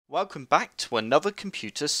Welcome back to another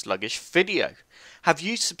computer sluggish video. Have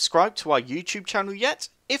you subscribed to our YouTube channel yet?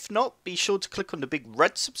 If not, be sure to click on the big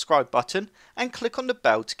red subscribe button and click on the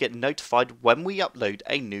bell to get notified when we upload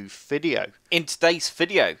a new video. In today's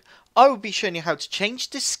video, I will be showing you how to change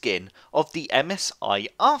the skin of the MSI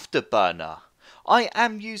Afterburner. I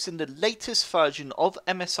am using the latest version of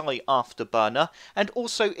MSI Afterburner, and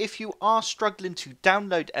also if you are struggling to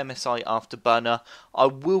download MSI Afterburner, I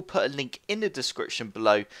will put a link in the description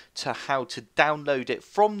below to how to download it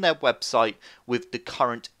from their website with the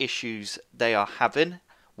current issues they are having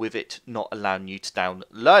with it not allowing you to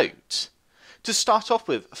download. To start off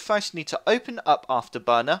with, first you need to open up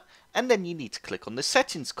Afterburner, and then you need to click on the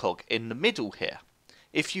settings cog in the middle here.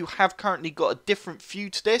 If you have currently got a different view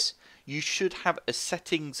to this, you should have a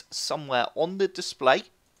settings somewhere on the display.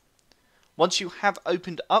 Once you have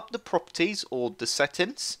opened up the properties or the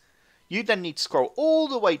settings, you then need to scroll all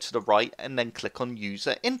the way to the right and then click on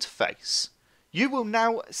user interface. You will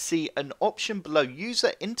now see an option below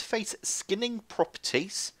user interface skinning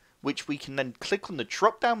properties, which we can then click on the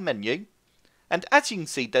drop down menu, and as you can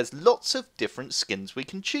see there's lots of different skins we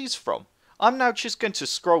can choose from. I'm now just going to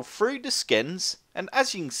scroll through the skins, and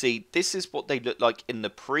as you can see this is what they look like in the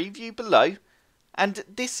preview below, and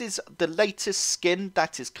this is the latest skin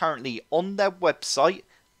that is currently on their website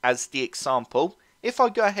as the example. If I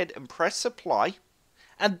go ahead and press apply,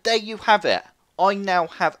 and there you have it, I now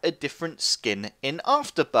have a different skin in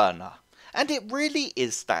Afterburner, and it really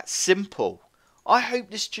is that simple. I hope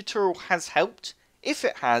this tutorial has helped. If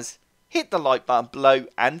it has, hit the like button below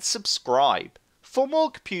and subscribe for more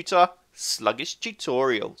computer sluggish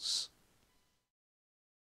tutorials.